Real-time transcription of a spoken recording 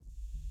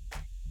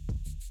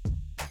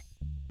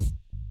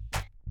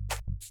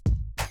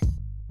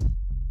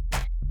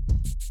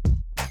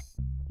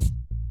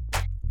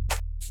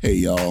Hey,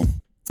 y'all.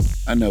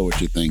 I know what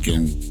you're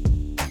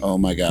thinking. Oh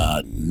my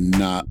God,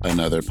 not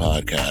another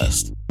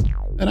podcast.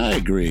 And I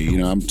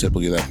agree. I'm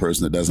typically that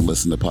person that doesn't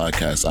listen to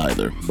podcasts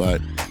either. But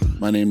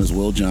my name is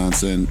Will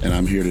Johnson, and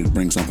I'm here to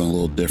bring something a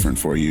little different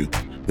for you.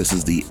 This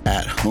is the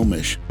At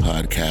Home-ish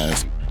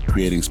podcast,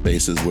 creating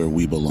spaces where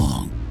we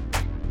belong.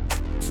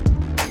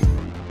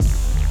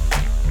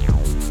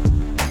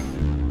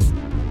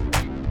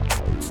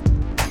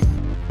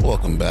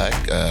 Welcome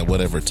back,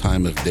 whatever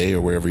time of day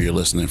or wherever you're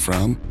listening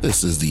from.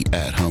 This is the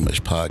At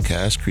Home-ish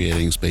podcast,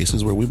 creating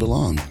spaces where we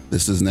belong.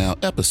 This is now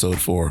episode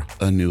 4,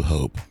 A New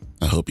Hope.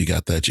 I hope you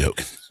got that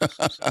joke.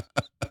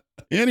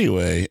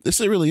 Anyway,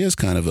 this really is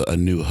kind of a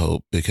new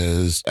hope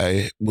because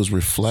I was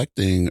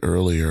reflecting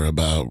earlier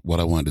about what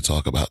I wanted to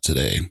talk about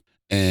today.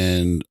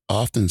 And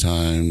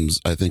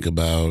oftentimes I think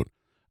about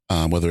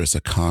whether it's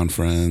a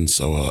conference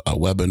or a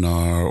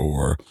webinar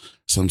or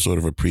some sort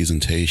of a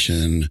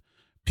presentation,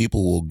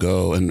 people will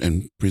go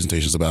and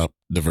presentations about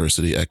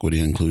diversity, equity,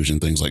 inclusion,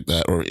 things like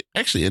that, or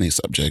actually any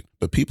subject,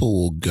 but people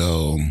will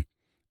go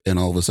and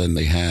all of a sudden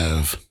they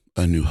have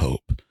a new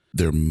hope.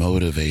 They're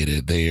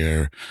motivated.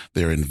 They're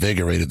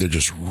invigorated. They're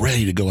just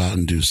ready to go out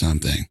and do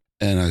something.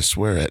 And I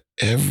swear at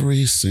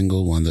every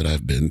single one that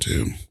I've been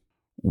to,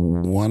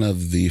 one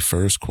of the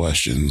first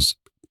questions,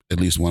 at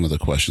least one of the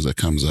questions that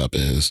comes up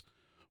is,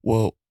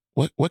 well,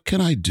 what can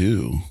I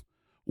do?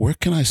 Where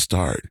can I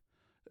start?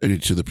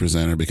 To the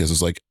presenter, because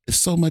it's like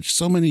so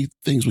many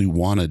things we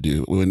want to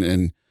do,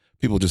 and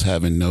people just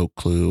having no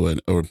clue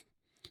or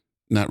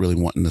not really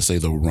wanting to say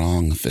the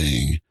wrong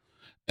thing.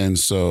 And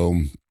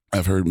so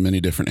I've heard many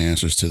different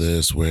answers to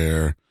this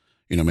where,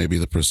 maybe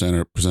the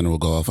presenter will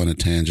go off on a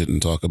tangent and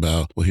talk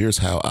about, well, here's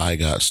how I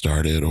got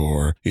started,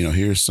 or,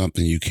 here's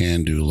something you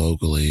can do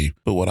locally.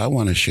 But what I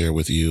want to share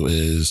with you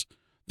is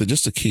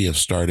just the key of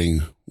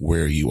starting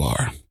where you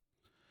are.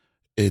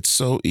 It's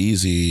so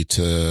easy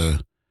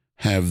to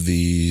have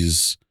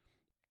these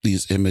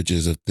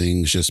images of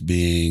things just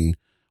being,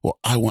 well,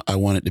 I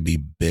want it to be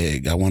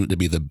big. I want it to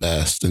be the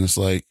best. And it's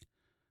like,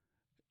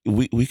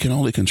 we can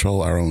only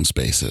control our own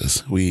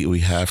spaces. We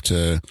have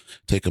to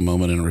take a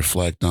moment and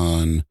reflect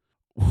on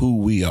who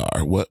we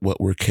are, what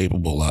we're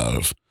capable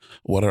of,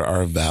 what are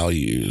our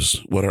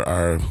values, what are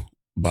our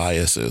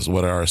biases,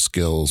 what are our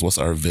skills, what's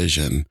our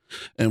vision.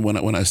 And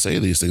when I say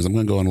these things, I'm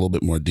going to go in a little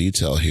bit more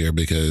detail here,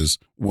 because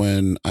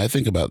when I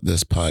think about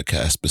this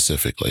podcast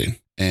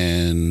specifically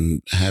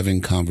and having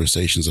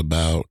conversations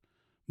about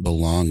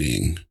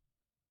belonging,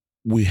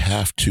 we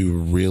have to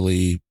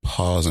really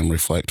pause and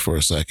reflect for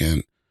a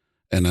second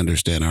and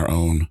understand our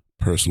own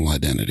personal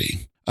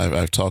identity.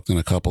 I've talked in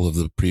a couple of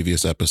the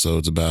previous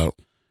episodes about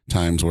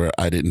times where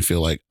I didn't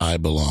feel like I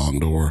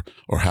belonged or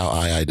how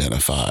I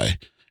identify.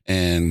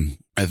 And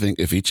I think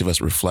if each of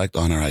us reflect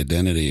on our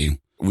identity,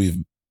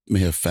 we may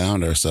have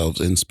found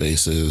ourselves in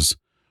spaces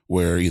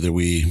where either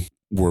we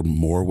were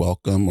more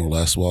welcome or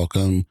less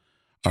welcome.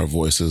 Our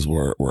voices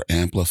were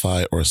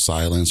amplified or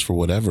silenced for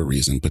whatever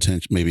reason.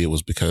 Maybe it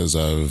was because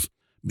of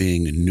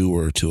being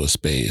newer to a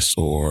space,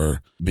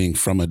 or being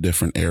from a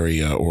different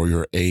area, or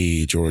your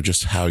age, or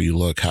just how you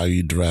look, how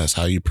you dress,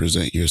 how you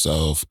present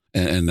yourself,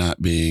 and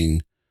not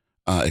being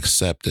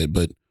accepted.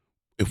 But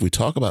if we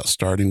talk about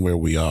starting where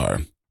we are,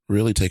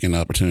 really taking an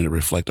opportunity to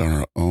reflect on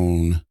our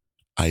own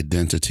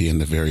identity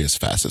and the various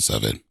facets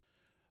of it.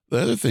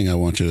 The other thing I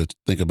want you to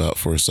think about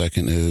for a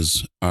second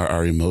is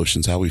our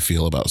emotions, how we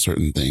feel about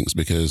certain things,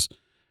 because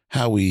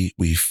how we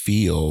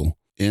feel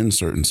in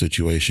certain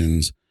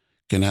situations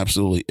can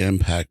absolutely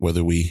impact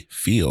whether we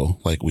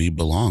feel like we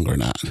belong or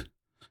not.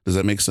 Does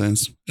that make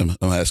sense? I'm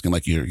asking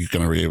like you're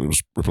going to be able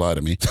to reply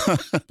to me.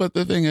 But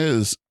the thing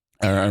is,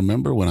 I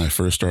remember when I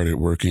first started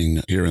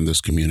working here in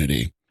this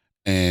community,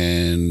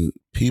 and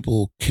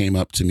people came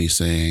up to me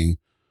saying,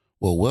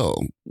 well,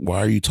 Will, why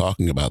are you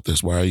talking about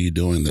this? Why are you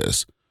doing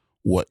this?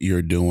 What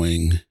you're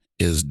doing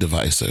is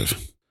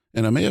divisive.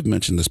 And I may have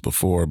mentioned this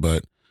before,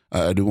 but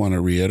I do want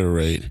to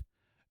reiterate,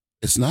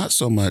 it's not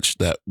so much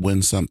that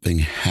when something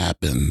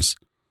happens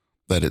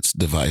that it's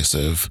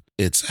divisive.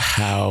 It's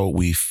how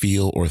we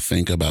feel or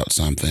think about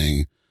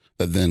something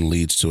that then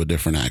leads to a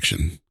different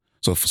action.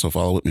 So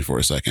follow with me for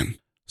a second.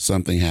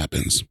 Something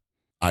happens.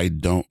 I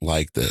don't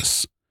like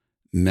this.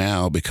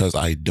 Now, because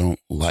I don't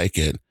like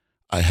it,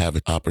 I have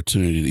an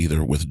opportunity to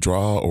either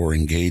withdraw or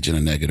engage in a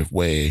negative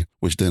way,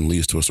 which then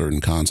leads to a certain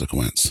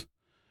consequence.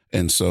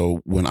 And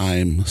so when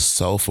I'm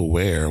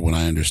self-aware, when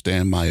I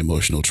understand my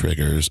emotional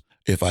triggers,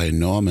 if I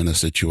know I'm in a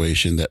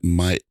situation that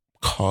might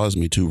cause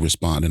me to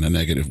respond in a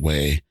negative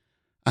way,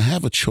 I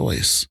have a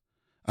choice.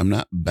 I'm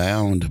not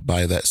bound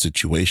by that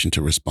situation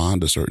to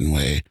respond a certain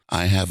way.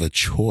 I have a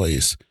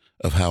choice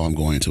of how I'm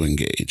going to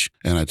engage.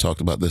 And I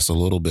talked about this a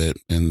little bit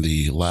in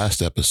the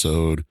last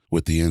episode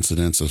with the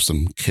incidents of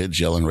some kids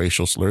yelling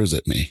racial slurs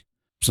at me.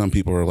 Some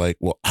people are like,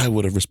 well, I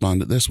would have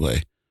responded this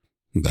way.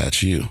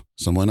 That's you.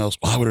 Someone else,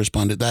 well, I would have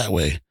responded that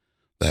way.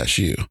 That's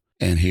you.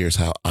 And here's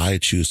how I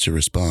choose to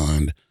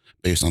respond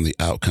based on the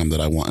outcome that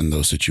I want in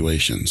those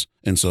situations.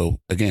 And so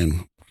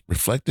again,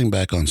 reflecting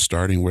back on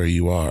starting where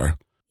you are,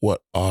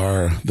 What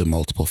are the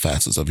multiple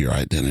facets of your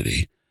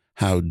identity?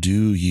 How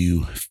do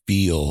you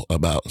feel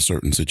about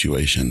certain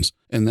situations?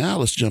 And now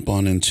let's jump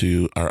on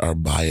into our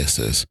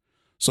biases.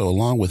 So,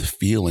 along with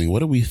feeling, what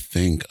do we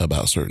think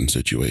about certain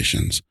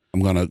situations? I'm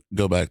going to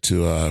go back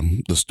to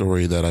the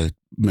story that I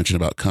mentioned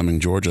about Cumming,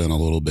 Georgia, in a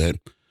little bit.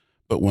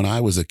 But when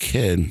I was a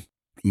kid,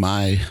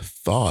 my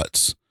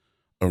thoughts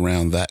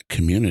around that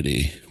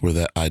community were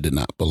that I did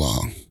not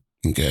belong.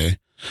 Okay.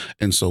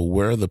 And so,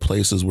 where are the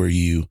places where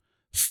you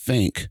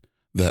think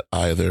that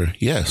either,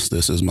 yes,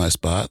 this is my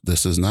spot,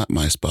 this is not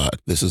my spot,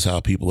 this is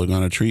how people are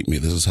going to treat me,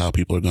 this is how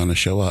people are going to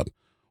show up?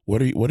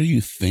 What are you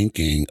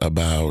thinking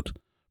about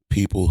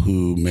people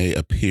who may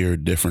appear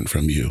different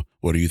from you?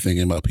 What are you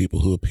thinking about people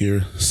who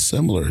appear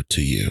similar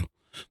to you?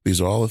 These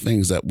are all the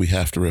things that we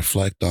have to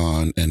reflect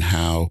on and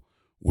how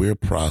we're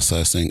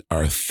processing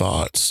our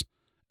thoughts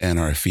and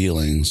our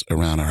feelings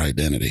around our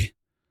identity.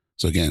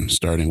 So again,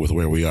 starting with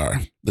where we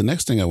are. The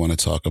next thing I want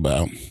to talk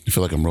about, I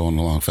feel like I'm rolling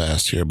along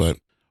fast here, but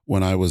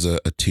when I was a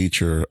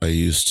teacher, I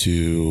used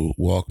to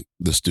walk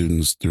the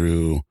students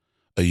through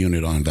a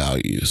unit on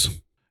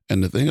values.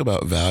 And the thing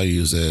about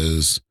values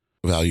is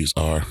values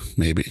are,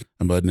 maybe,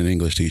 I'm but an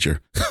English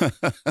teacher.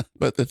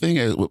 But the thing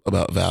is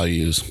about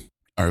values,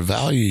 our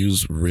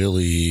values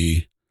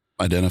really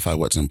identify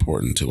what's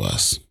important to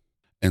us.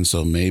 And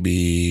so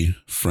maybe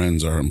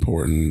friends are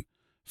important,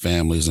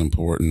 family is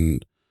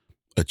important,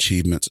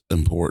 achievements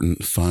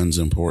important, funds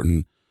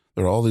important.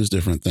 There are all these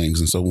different things.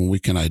 And so when we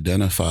can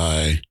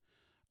identify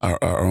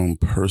our own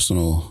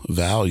personal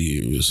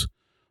values,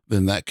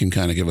 then that can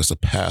kind of give us a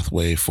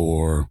pathway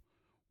for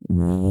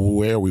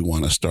where we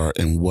want to start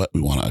and what we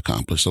want to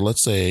accomplish. So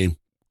let's say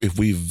if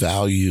we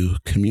value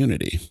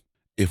community,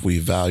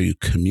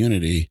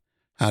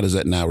 how does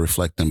that now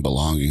reflect in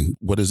belonging?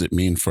 What does it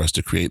mean for us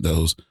to create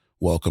those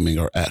welcoming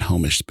or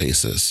at-home-ish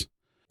spaces?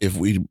 If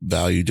we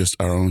value just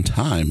our own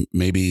time,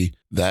 maybe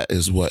that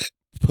is what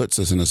puts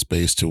us in a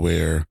space to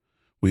where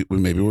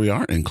maybe we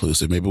aren't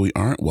inclusive, maybe we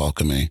aren't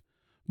welcoming.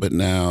 But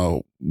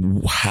now,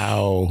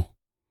 how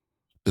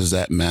does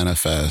that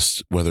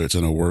manifest, whether it's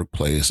in a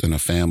workplace, in a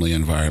family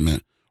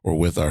environment, or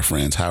with our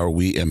friends? How are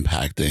we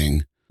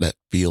impacting that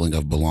feeling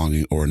of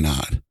belonging or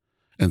not?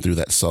 And through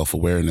that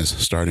self-awareness,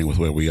 starting with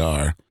where we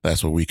are,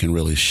 that's where we can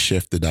really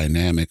shift the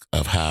dynamic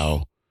of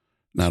how,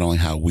 not only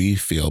how we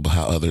feel, but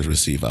how others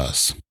receive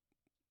us.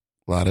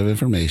 A lot of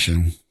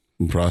information.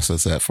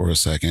 Process that for a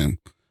second.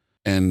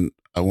 And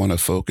I want to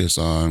focus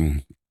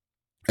on,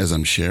 as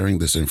I'm sharing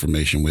this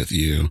information with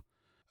you,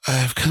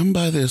 I've come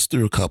by this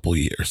through a couple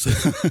years,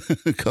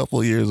 a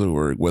couple years of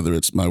work, whether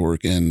it's my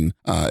work in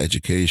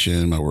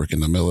education, my work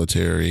in the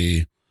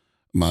military,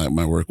 my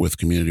work with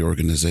community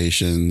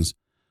organizations.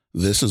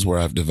 This is where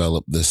I've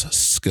developed this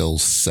skill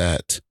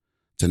set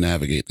to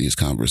navigate these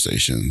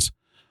conversations.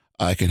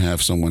 I can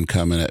have someone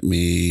coming at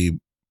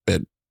me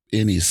at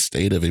any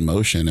state of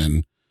emotion,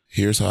 and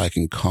here's how I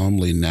can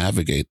calmly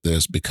navigate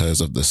this because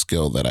of the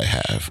skill that I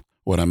have.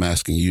 What I'm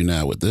asking you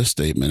now with this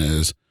statement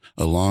is,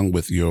 along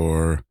with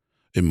your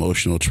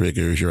emotional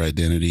triggers, your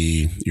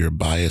identity, your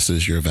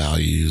biases, your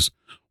values,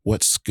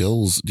 what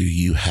skills do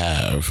you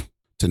have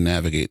to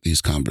navigate these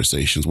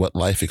conversations? What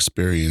life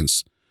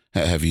experience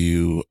have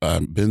you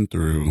been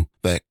through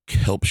that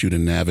helps you to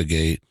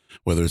navigate,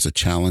 whether it's a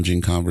challenging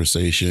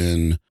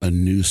conversation, a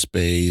new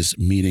space,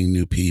 meeting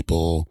new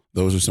people?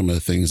 Those are some of the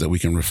things that we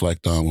can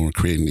reflect on when we're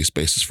creating these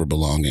spaces for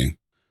belonging.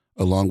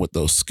 Along with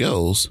those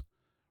skills,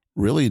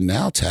 really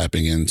now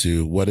tapping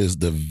into what is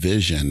the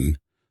vision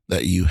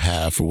that you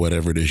have for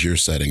whatever it is you're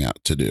setting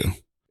out to do.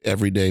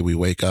 Every day we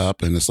wake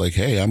up and it's like,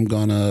 hey, I'm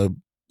going to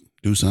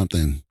do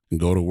something and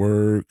go to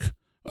work,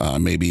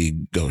 maybe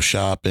go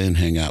shopping,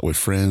 hang out with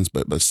friends,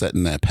 but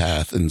setting that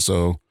path. And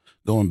so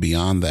going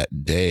beyond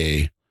that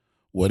day,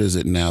 what is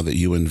it now that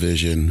you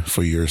envision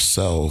for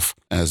yourself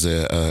as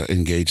a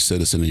engaged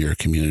citizen in your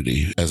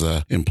community, as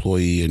an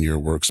employee in your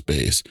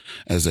workspace,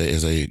 as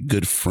a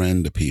good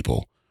friend to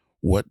people?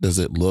 What does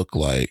it look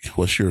like?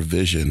 What's your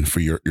vision for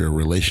your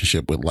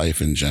relationship with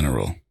life in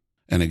general?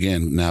 And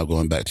again, now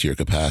going back to your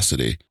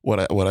capacity,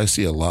 what I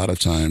see a lot of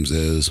times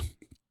is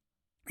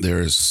there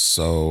is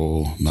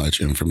so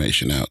much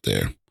information out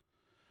there,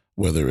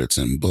 whether it's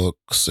in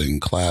books,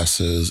 in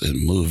classes,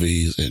 in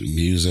movies, in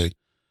music,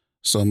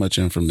 so much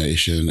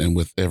information. And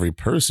with every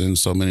person,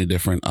 so many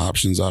different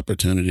options,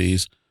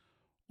 opportunities.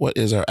 What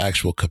is our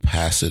actual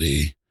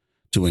capacity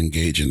to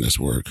engage in this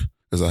work?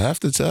 Because I have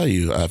to tell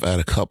you, I've had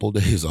a couple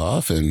days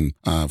off and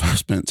I've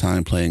spent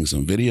time playing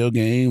some video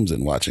games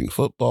and watching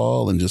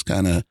football and just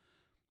kind of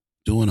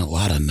doing a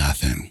lot of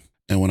nothing.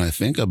 And when I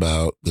think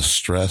about the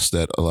stress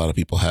that a lot of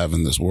people have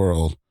in this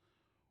world,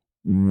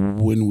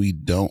 when we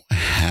don't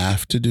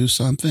have to do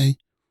something,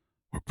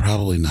 we're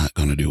probably not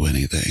going to do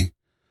anything.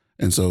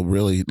 And so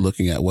really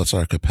looking at what's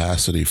our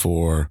capacity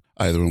for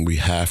either when we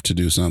have to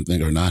do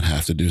something or not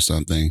have to do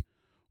something,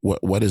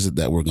 what is it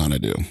that we're going to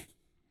do?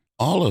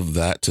 All of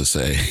that to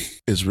say,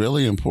 it's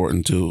really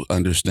important to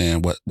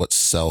understand what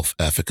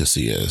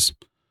self-efficacy is.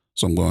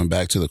 So I'm going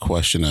back to the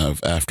question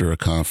of, after a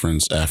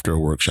conference, after a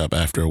workshop,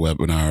 after a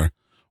webinar,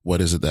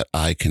 what is it that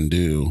I can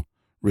do,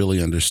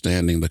 really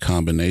understanding the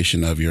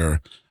combination of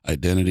your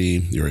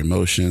identity, your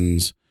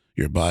emotions,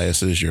 your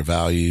biases, your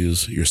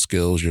values, your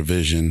skills, your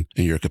vision,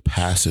 and your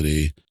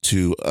capacity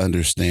to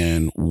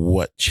understand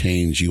what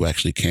change you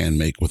actually can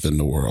make within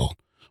the world,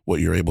 what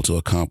you're able to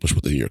accomplish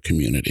within your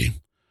community.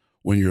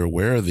 When you're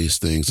aware of these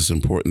things, it's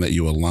important that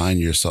you align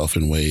yourself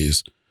in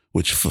ways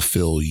which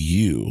fulfill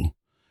you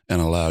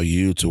and allow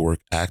you to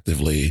work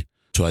actively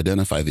to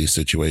identify these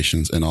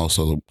situations and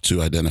also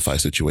to identify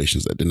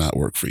situations that did not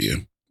work for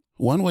you.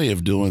 One way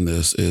of doing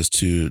this is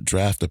to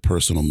draft a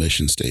personal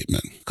mission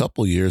statement. A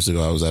couple of years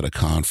ago, I was at a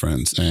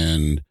conference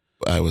and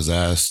I was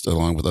asked,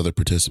 along with other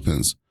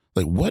participants,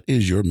 like, what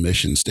is your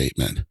mission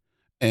statement?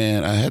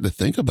 And I had to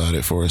think about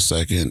it for a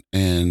second,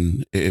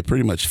 and it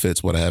pretty much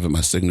fits what I have in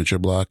my signature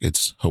block.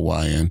 It's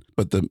Hawaiian,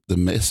 but the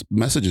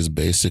message is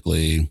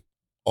basically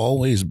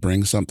always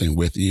bring something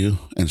with you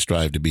and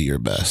strive to be your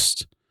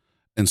best.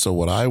 And so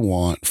what I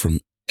want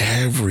from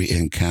every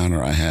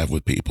encounter I have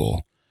with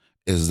people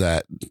is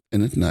that,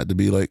 and it's not to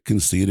be like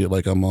conceited,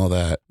 like I'm all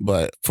that,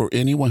 but for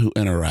anyone who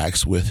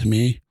interacts with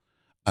me,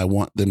 I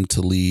want them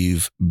to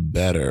leave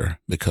better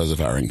because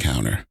of our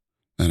encounter.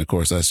 And of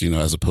course, that's,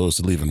 as opposed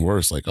to leaving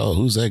worse, like, oh,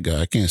 who's that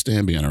guy? I can't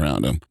stand being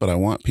around him. But I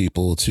want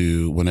people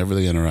to, whenever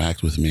they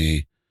interact with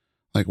me,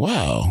 like,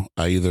 wow,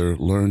 I either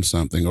learned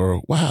something,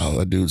 or wow,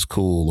 that dude's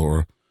cool,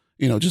 or,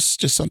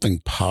 just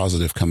something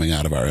positive coming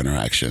out of our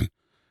interaction.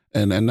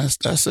 And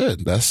that's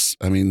it.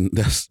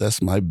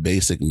 That's my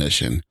basic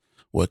mission.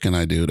 What can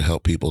I do to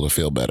help people to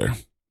feel better?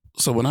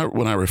 So when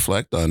I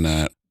reflect on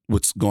that,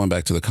 what's going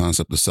back to the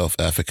concept of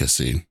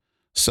self-efficacy.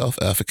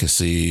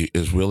 Self-efficacy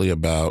is really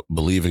about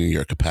believing in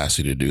your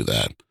capacity to do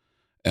that.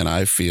 And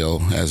I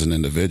feel as an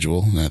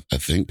individual, and I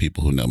think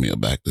people who know me will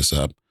back this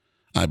up,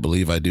 I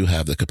believe I do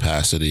have the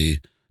capacity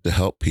to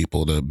help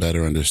people to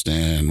better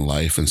understand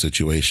life and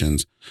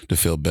situations, to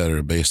feel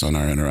better based on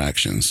our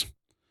interactions.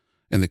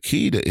 And the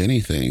key to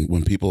anything,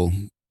 when people,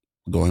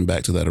 going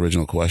back to that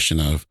original question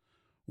of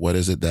what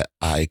is it that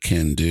I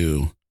can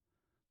do,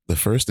 the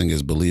first thing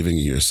is believing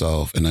in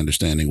yourself and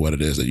understanding what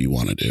it is that you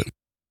want to do.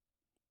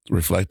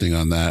 Reflecting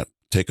on that,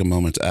 take a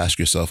moment to ask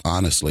yourself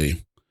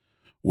honestly,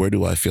 where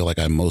do I feel like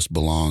I most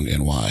belong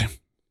and why?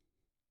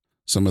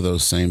 Some of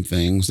those same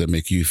things that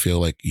make you feel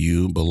like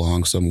you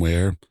belong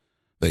somewhere,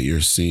 that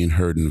you're seen,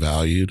 heard, and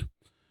valued,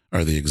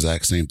 are the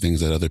exact same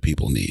things that other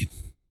people need.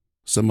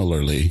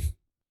 Similarly,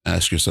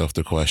 ask yourself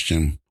the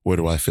question, where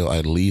do I feel I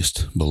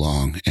least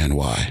belong and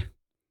why?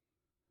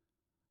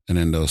 And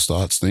in those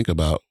thoughts, think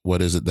about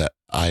what is it that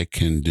I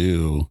can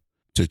do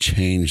to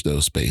change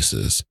those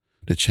spaces,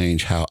 to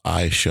change how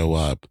I show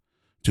up,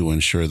 to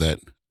ensure that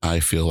I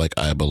feel like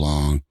I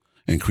belong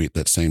and create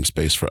that same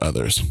space for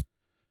others.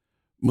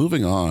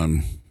 Moving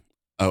on,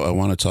 I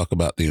want to talk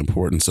about the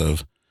importance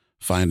of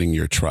finding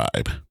your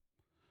tribe.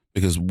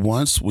 Because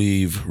once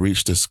we've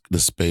reached the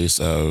space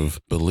of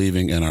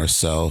believing in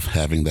ourselves,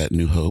 having that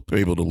new hope, we're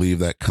able to leave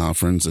that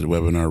conference and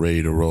webinar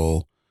ready to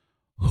roll,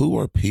 who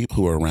are people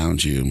who are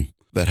around you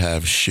that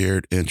have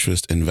shared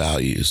interest and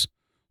values?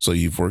 So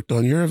you've worked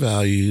on your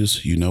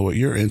values, you know what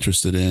you're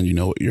interested in, you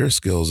know what your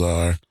skills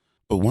are.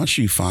 But once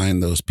you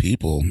find those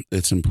people,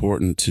 it's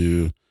important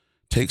to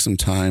take some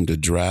time to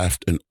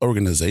draft an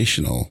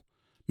organizational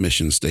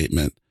mission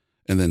statement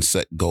and then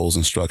set goals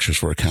and structures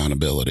for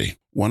accountability.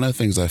 One of the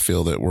things I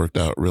feel that worked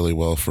out really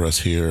well for us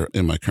here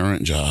in my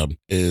current job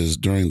is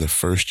during the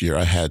first year,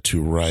 I had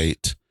to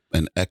write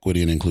an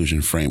equity and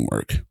inclusion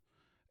framework.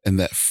 And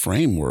that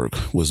framework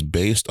was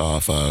based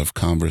off of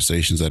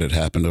conversations that had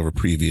happened over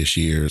previous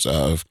years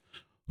of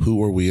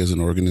who are we as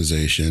an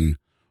organization?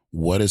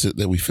 What is it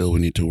that we feel we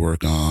need to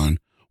work on?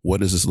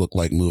 What does this look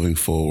like moving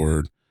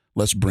forward?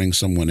 Let's bring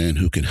someone in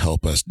who can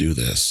help us do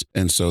this.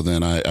 And so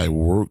then I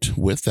worked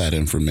with that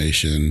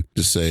information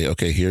to say,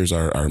 okay, here's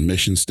our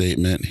mission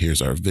statement.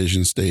 Here's our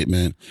vision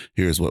statement.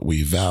 Here's what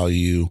we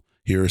value.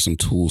 Here are some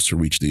tools to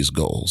reach these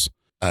goals.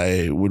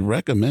 I would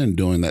recommend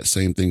doing that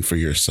same thing for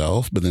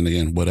yourself. But then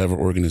again, whatever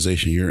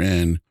organization you're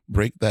in,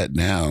 break that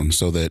down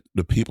so that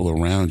the people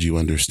around you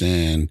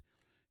understand,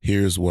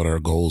 here's what our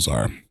goals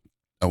are.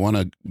 I want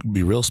to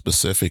be real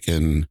specific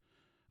in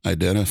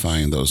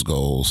identifying those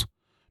goals,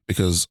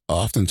 because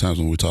oftentimes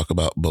when we talk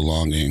about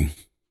belonging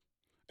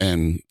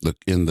and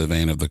in the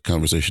vein of the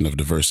conversation of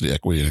diversity,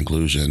 equity, and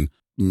inclusion,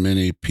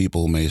 many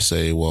people may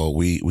say, well,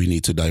 we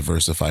need to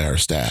diversify our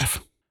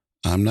staff.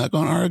 I'm not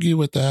going to argue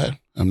with that.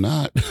 I'm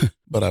not.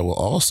 But I will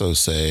also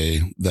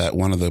say that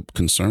one of the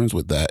concerns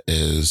with that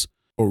is,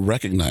 or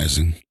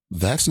recognizing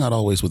that's not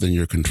always within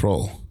your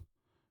control.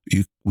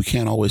 We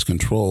can't always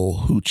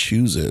control who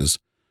chooses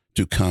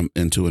to come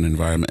into an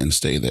environment and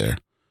stay there.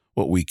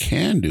 What we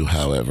can do,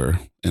 however,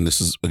 and this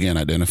is, again,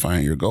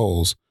 identifying your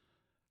goals,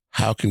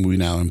 how can we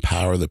now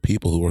empower the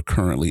people who are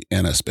currently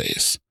in a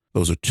space?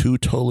 Those are two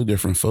totally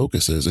different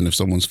focuses. And if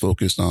someone's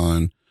focused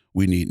on,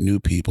 we need new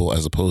people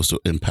as opposed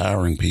to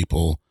empowering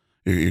people,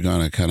 you're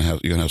going to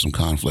have some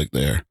conflict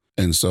there.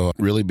 And so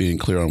really being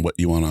clear on what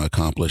you want to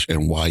accomplish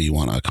and why you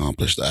want to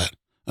accomplish that,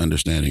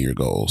 understanding your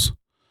goals.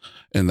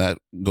 And that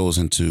goes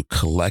into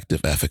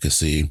collective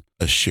efficacy,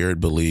 a shared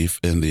belief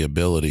in the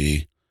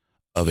ability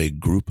of a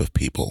group of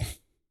people.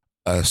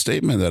 A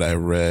statement that I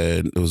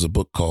read, it was a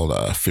book called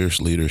Fierce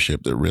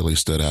Leadership that really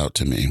stood out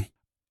to me.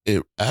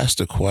 It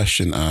asked a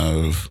question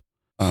of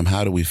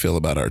how do we feel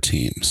about our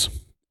teams?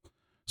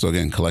 So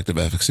again, collective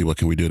efficacy, what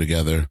can we do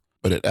together?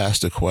 But it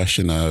asked a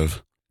question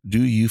of,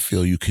 do you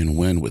feel you can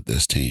win with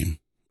this team?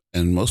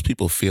 And most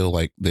people feel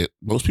like that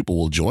most people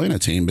will join a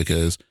team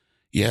because,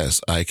 yes,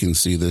 I can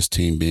see this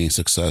team being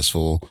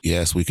successful.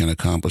 Yes, we can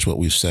accomplish what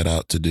we've set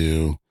out to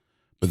do.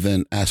 But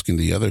then asking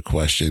the other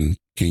question,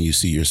 can you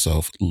see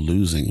yourself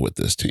losing with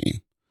this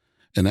team?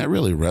 And that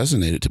really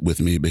resonated with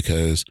me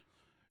because,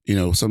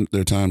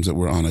 there are times that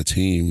we're on a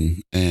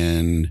team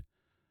and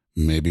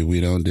maybe we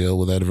don't deal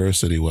with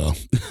adversity well.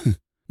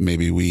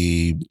 Maybe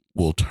we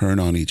will turn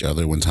on each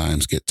other when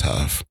times get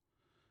tough.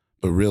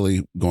 But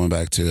really going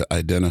back to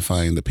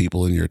identifying the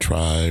people in your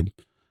tribe,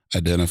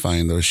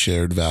 identifying those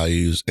shared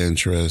values,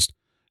 interests,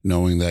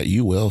 knowing that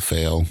you will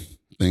fail.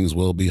 Things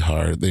will be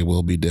hard. They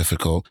will be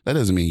difficult. That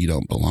doesn't mean you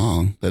don't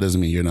belong. That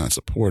doesn't mean you're not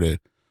supported.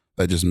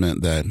 That just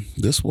meant that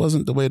this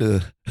wasn't the way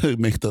to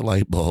make the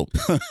light bulb.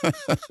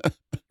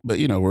 But,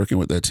 working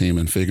with that team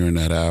and figuring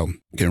that out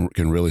can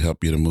really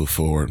help you to move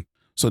forward.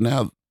 So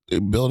now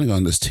building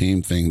on this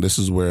team thing, this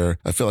is where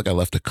I feel like I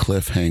left a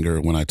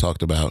cliffhanger when I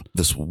talked about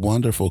this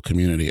wonderful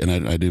community. And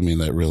I do mean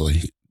that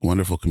really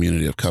wonderful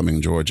community of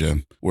Cumming, Georgia,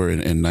 where in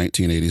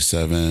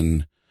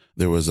 1987,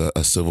 there was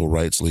a civil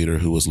rights leader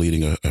who was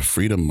leading a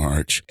freedom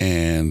march,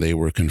 and they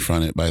were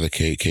confronted by the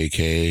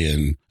KKK.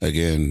 And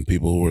again, they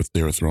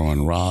were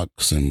throwing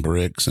rocks and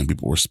bricks, and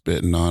people were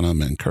spitting on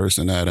them and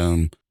cursing at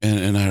them.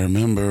 And I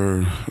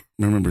remember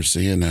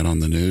seeing that on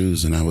the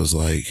news, and I was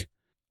like,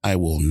 I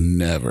will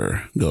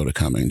never go to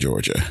Cumming,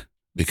 Georgia,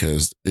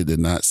 because it did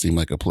not seem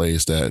like a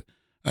place that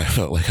I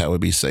felt like I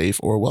would be safe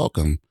or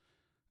welcome.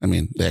 I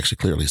mean, they actually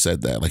clearly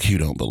said that, like, you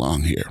don't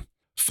belong here.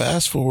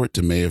 Fast forward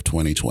to May of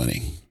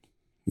 2020.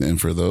 And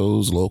for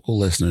those local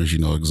listeners, you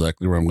know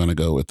exactly where I'm going to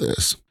go with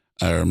this.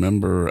 I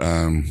remember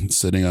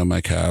sitting on my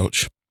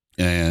couch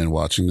and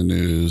watching the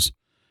news.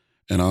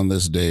 And on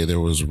this day, there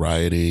was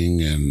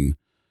rioting and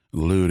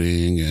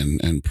looting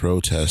and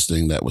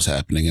protesting that was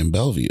happening in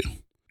Bellevue.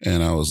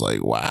 And I was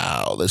like,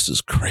 wow, this is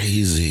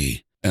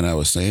crazy. And I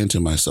was saying to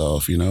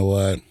myself, you know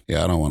what?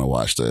 Yeah, I don't want to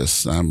watch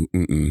this.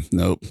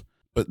 Nope.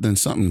 But then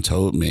something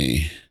told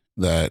me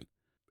that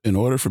in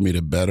order for me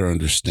to better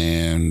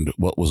understand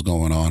what was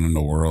going on in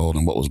the world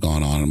and what was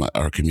going on in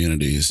our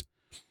communities,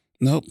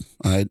 nope,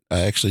 I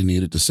actually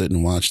needed to sit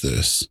and watch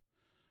this.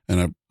 And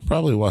I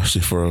probably watched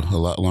it for a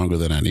lot longer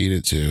than I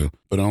needed to,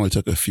 but it only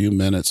took a few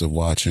minutes of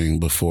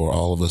watching before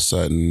all of a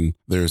sudden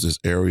there's this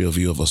aerial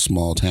view of a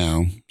small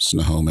town,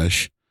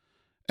 Snohomish.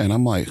 And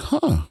I'm like,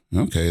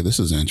 okay, this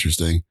is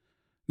interesting.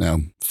 Now,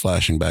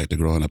 flashing back to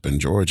growing up in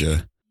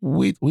Georgia,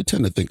 we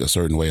tend to think a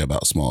certain way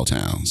about small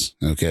towns,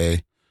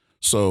 okay?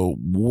 So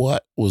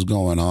what was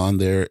going on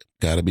there,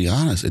 got to be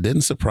honest, it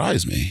didn't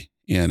surprise me,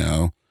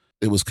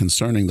 It was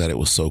concerning that it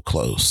was so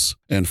close.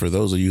 And for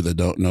those of you that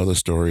don't know the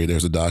story,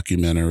 there's a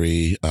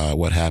documentary,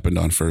 What Happened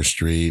on First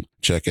Street.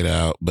 Check it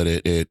out. But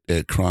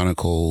it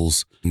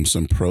chronicles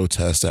some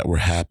protests that were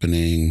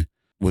happening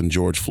when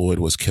George Floyd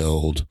was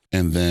killed.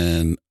 And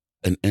then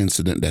an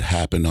incident that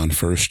happened on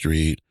First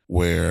Street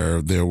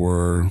where there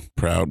were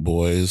Proud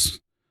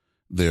Boys.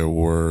 There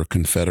were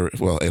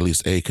at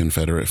least a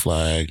Confederate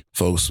flag,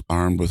 folks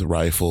armed with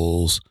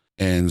rifles,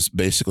 and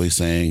basically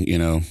saying,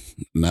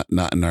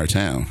 not in our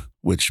town,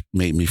 which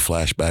made me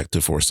flash back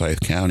to Forsyth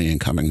County and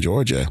Cumming,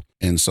 Georgia.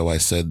 And so I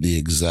said the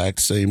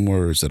exact same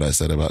words that I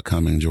said about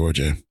Cumming,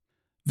 Georgia,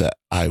 that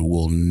I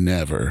will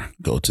never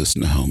go to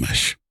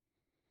Snohomish.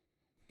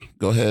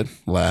 Go ahead,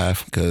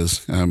 laugh,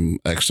 because I'm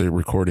actually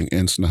recording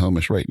in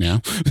Snohomish right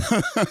now.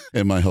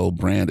 And my whole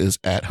brand is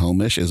at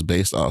Homish, is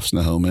based off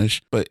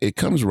Snohomish. But it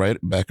comes right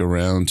back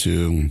around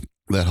to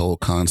that whole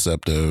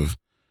concept of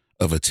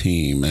a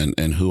team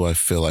and who I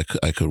feel like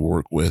I could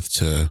work with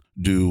to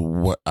do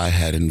what I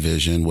had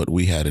envisioned, what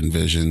we had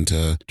envisioned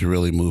to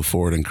really move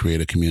forward and create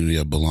a community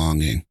of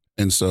belonging.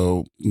 And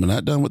so I'm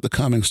not done with the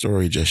Cumming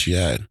story just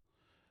yet.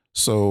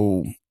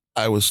 So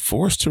I was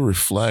forced to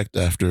reflect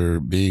after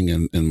being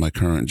in my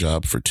current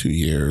job for 2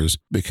 years,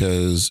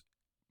 because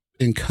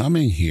in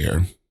coming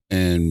here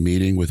and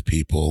meeting with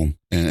people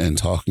and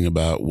talking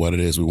about what it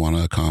is we want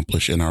to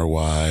accomplish in our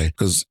why,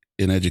 because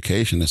in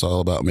education, it's all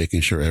about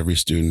making sure every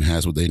student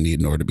has what they need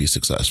in order to be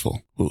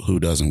successful. Who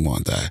doesn't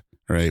want that,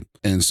 right?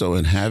 And so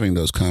in having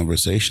those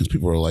conversations,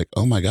 people are like,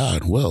 oh my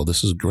God, Will,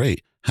 this is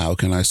great. How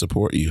can I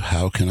support you?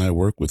 How can I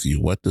work with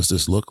you? What does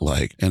this look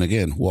like? And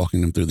again,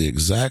 walking them through the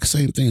exact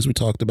same things we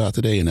talked about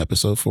today in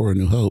episode 4 of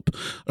New Hope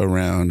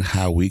around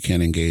how we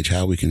can engage,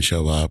 how we can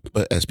show up.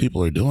 But as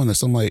people are doing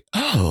this, I'm like,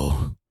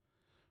 oh,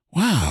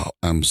 wow,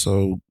 I'm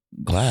so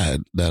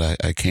glad that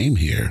I came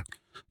here.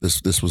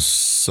 This was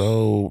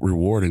so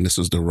rewarding. This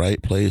was the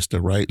right place,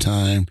 the right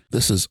time.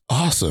 This is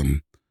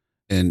awesome.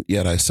 And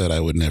yet I said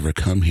I would never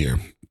come here.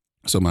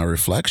 So my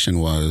reflection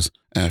was,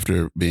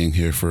 after being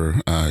here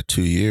for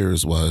 2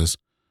 years, was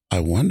I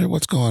wonder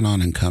what's going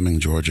on in Cumming,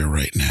 Georgia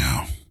right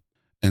now.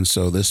 And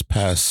so this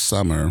past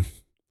summer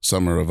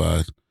of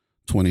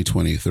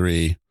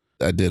 2023,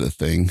 I did a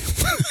thing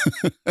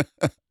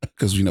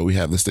because we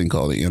have this thing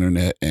called the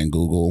internet and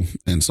Google,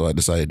 and so I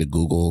decided to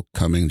Google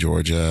Cumming,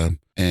 Georgia,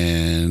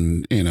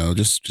 and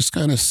just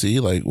kind of see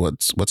like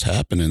what's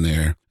happening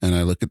there. And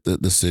I look at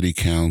the city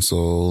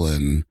council,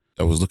 and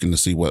I was looking to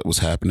see what was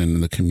happening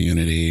in the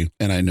community,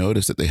 and I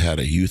noticed that they had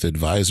a youth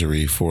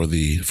advisory for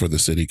the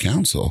city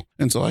council,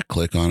 and so I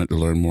click on it to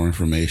learn more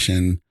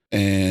information,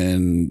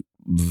 and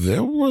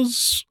there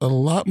was a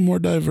lot more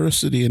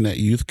diversity in that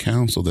youth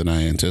council than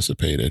I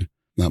anticipated.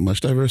 Not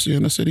much diversity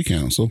in the city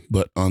council,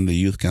 but on the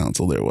youth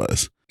council there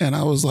was. And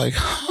I was like,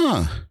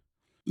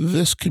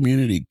 this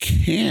community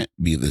can't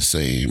be the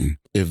same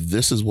if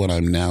this is what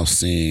I'm now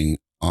seeing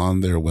on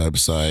their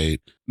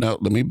website. Now,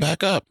 let me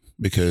back up,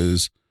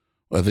 because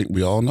I think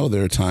we all know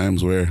there are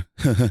times where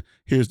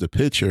here's the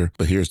picture,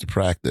 but here's the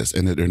practice,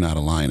 and that they're not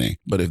aligning.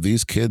 But if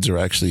these kids are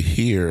actually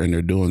here and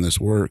they're doing this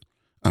work,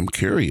 I'm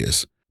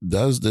curious,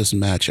 does this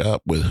match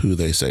up with who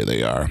they say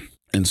they are?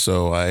 And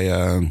so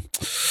I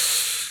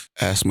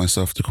asked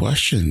myself the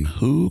question,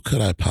 who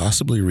could I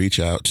possibly reach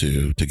out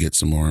to get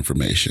some more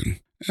information?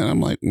 And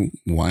I'm like,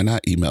 why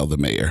not email the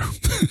mayor?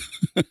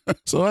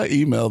 So I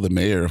emailed the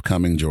mayor of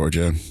Cumming,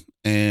 Georgia,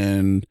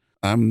 and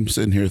I'm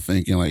sitting here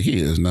thinking like,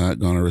 he is not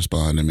going to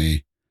respond to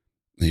me.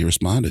 He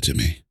responded to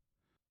me.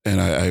 And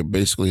I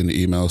basically in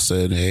the email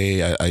said,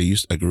 hey,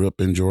 I grew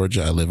up in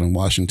Georgia. I live in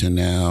Washington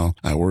now.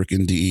 I work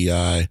in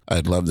DEI.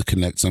 I'd love to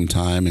connect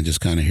sometime and just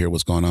kind of hear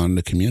what's going on in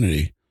the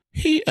community.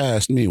 He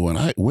asked me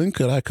when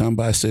could I come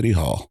by City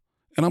Hall?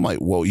 And I'm like,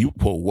 whoa,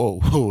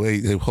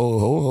 wait,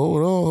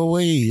 hold on,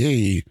 wait,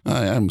 hey,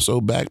 I'm so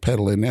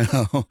backpedaling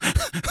now.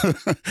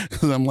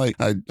 Because I'm like,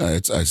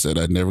 I said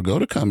I'd never go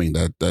to Cumming.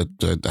 That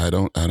I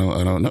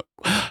don't know.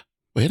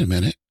 Wait a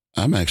minute,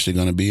 I'm actually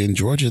going to be in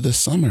Georgia this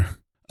summer.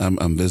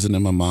 I'm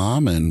visiting my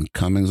mom, and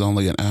Cumming's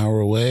only an hour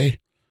away.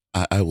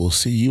 I will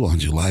see you on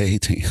July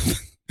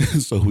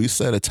 18th. So we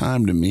set a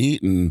time to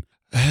meet, and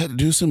I had to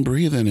do some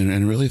breathing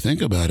and really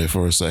think about it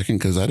for a second,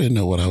 because I didn't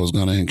know what I was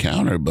going to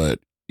encounter. But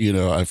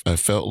I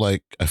felt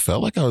like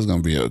I was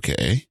going to be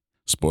okay.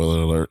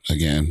 Spoiler alert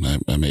again,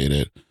 I made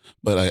it.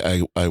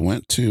 But I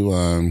went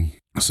to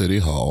City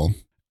Hall,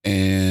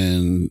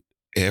 and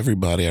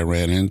everybody I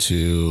ran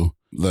into,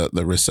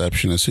 the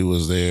receptionist who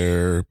was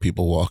there,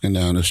 people walking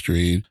down the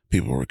street,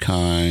 people were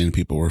kind,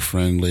 people were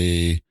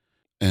friendly.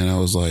 And I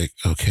was like,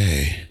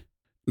 okay.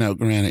 Now,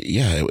 granted,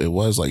 yeah, it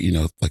was like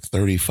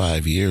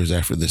 35 years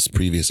after this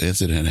previous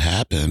incident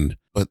happened,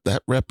 but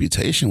that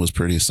reputation was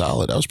pretty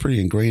solid. That was pretty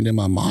ingrained in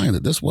my mind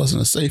that this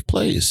wasn't a safe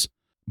place,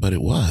 but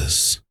it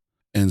was.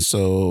 And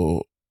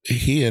so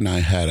he and I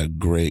had a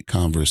great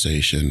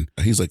conversation.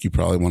 He's like, you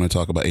probably want to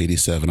talk about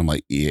 87. I'm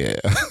like, yeah.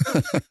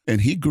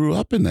 And he grew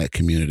up in that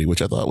community,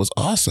 which I thought was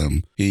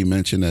awesome. He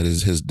mentioned that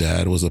his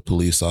dad was a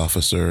police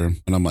officer.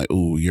 And I'm like,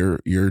 ooh,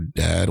 your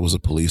dad was a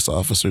police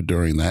officer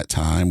during that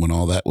time when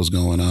all that was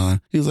going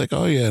on? He's like,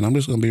 oh yeah. And I'm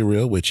just going to be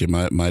real with you.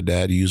 My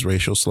dad used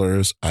racial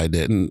slurs. I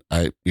didn't.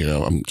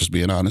 I'm just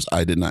being honest.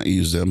 I did not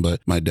use them, but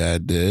my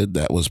dad did.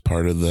 That was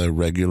part of the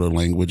regular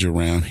language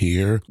around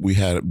here. We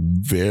had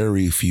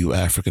very few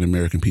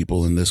African-American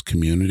people in this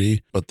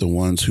community, but the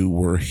ones who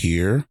were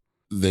here,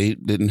 they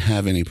didn't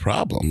have any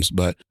problems.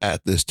 But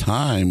at this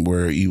time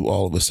where you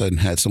all of a sudden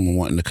had someone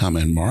wanting to come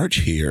and march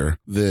here,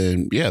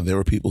 then yeah, there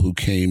were people who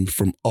came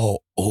from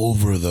all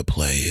over the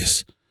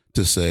place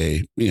to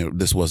say,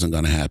 this wasn't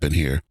going to happen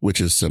here,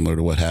 which is similar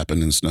to what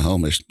happened in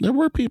Snohomish. There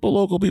were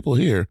local people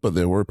here, but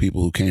there were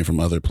people who came from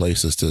other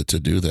places to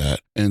do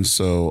that. And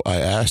so I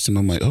asked him,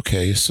 I'm like,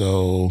 okay,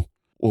 so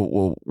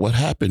well, what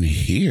happened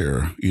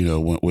here,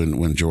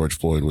 when George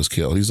Floyd was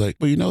killed? He's like,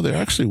 well, there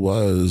actually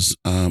was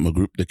a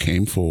group that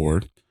came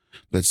forward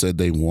that said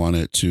they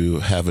wanted to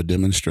have a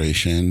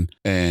demonstration.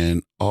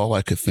 And all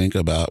I could think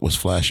about was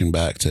flashing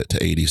back to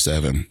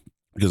 87.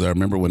 Because I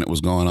remember when it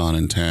was going on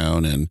in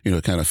town, and,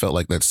 it kind of felt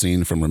like that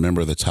scene from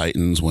Remember the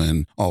Titans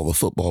when all the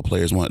football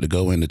players wanted to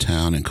go into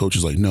town and coach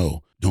was like,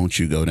 no, don't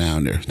you go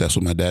down there. That's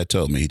what my dad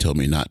told me. He told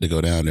me not to go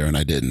down there, and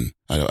I didn't.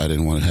 I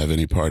didn't want to have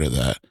any part of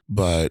that.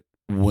 But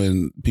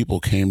when people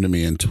came to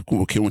me and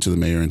went to the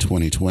mayor in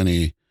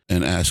 2020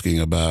 and asking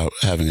about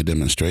having a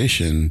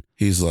demonstration,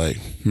 he's like,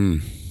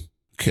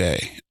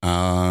 okay,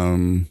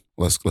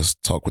 let's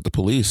talk with the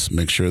police,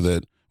 make sure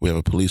that we have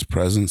a police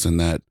presence and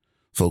that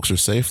folks are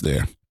safe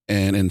there.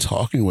 And in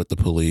talking with the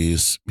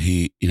police,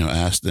 he,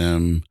 asked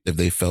them if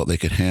they felt they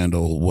could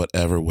handle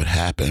whatever would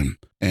happen.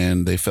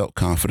 And they felt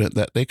confident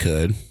that they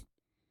could,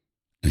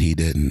 and he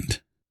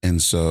didn't.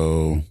 And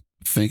so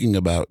thinking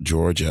about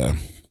Georgia,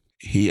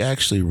 he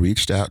actually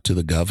reached out to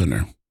the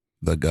governor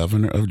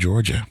of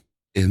Georgia,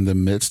 in the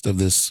midst of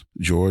this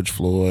George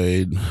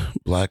Floyd,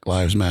 Black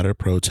Lives Matter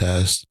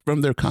protest.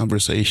 From their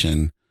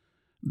conversation,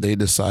 they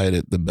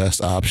decided the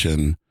best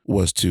option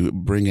was to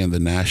bring in the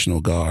National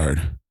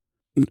Guard,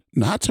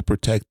 not to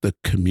protect the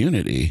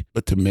community,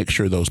 but to make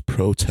sure those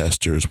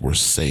protesters were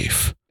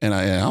safe. And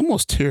I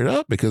almost teared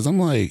up because I'm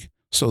like,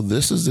 So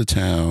this is the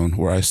town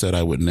where I said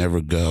I would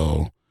never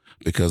go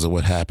because of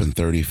what happened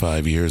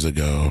 35 years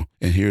ago.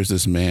 And here's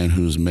this man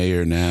who's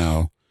mayor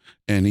now.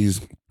 And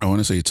I want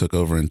to say he took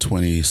over in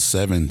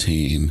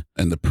 2017,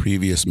 and the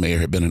previous mayor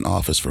had been in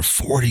office for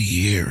 40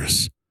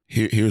 years.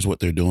 Here's what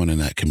they're doing in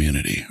that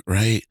community,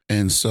 right?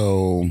 And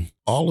so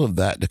all of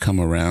that to come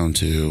around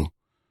to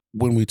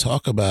when we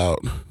talk about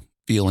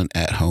feeling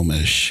at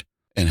home-ish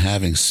and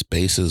having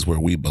spaces where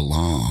we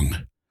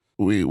belong,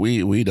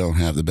 we don't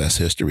have the best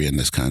history in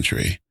this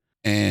country,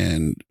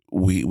 and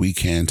we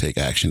can take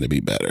action to be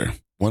better.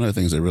 One of the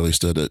things that really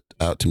stood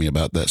out to me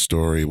about that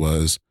story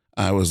was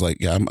I was like,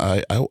 yeah,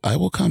 I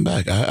will come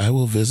back. I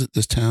will visit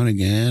this town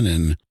again,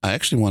 and I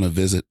actually want to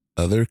visit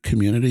other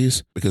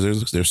communities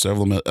because there's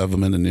several of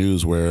them in the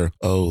news where,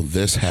 oh,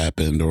 this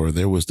happened or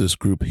there was this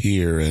group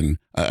here, and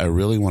I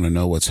really want to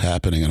know what's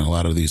happening in a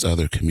lot of these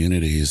other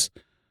communities.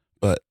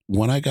 But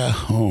when I got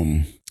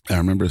home, I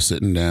remember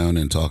sitting down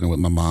and talking with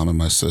my mom and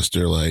my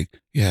sister, like,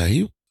 yeah,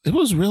 it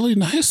was really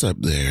nice up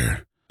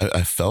there.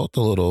 I felt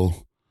a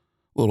little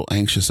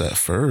anxious at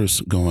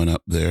first going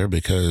up there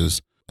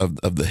because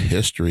of the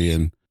history.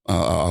 And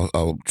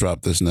I'll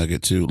drop this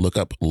nugget too. Look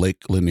up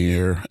Lake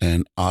Lanier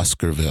and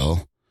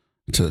Oscarville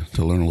to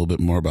learn a little bit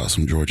more about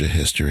some Georgia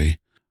history.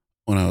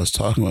 When I was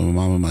talking with my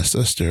mom and my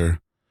sister,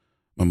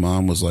 my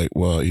mom was like,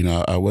 well,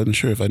 I wasn't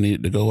sure if I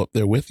needed to go up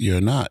there with you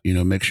or not,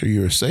 make sure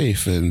you were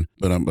safe.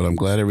 But I'm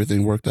glad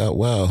everything worked out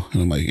well.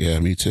 And I'm like, yeah,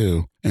 me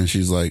too. And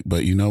she's like,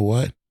 but you know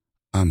what?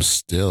 I'm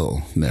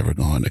still never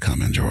going to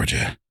Cumming,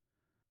 Georgia.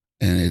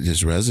 And it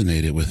just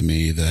resonated with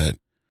me that,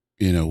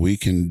 we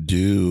can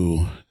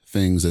do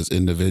things as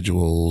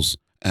individuals,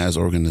 as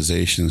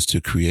organizations to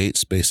create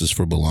spaces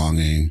for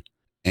belonging.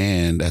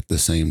 And at the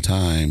same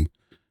time,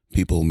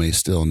 people may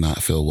still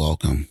not feel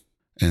welcome.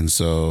 And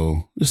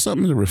so just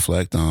something to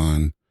reflect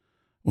on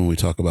when we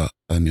talk about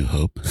A New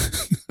Hope.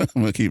 I'm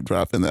going to keep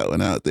dropping that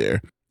one out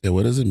there. Yeah,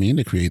 what does it mean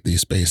to create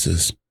these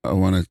spaces? I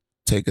want to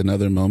take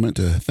another moment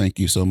to thank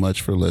you so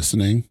much for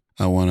listening.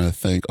 I want to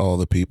thank all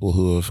the people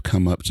who have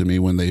come up to me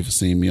when they've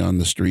seen me on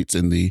the streets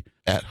in the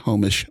at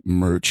home-ish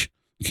merch.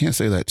 You can't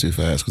say that too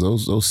fast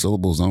because those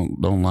syllables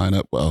don't line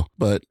up well.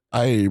 But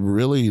I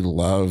really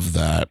love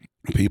that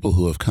people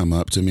who have come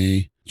up to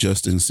me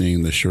just in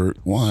seeing the shirt.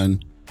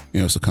 One,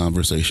 it's a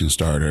conversation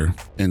starter.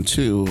 And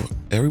two,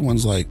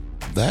 everyone's like,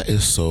 that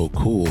is so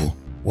cool.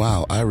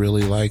 Wow, I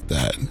really like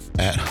that.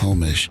 At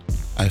home-ish.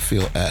 I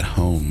feel at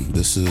home.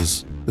 This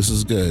is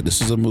good.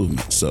 This is a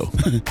movement. So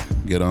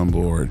get on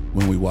board.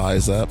 When we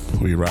wise up,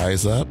 we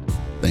rise up.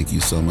 Thank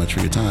you so much for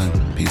your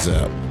time. Peace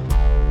out.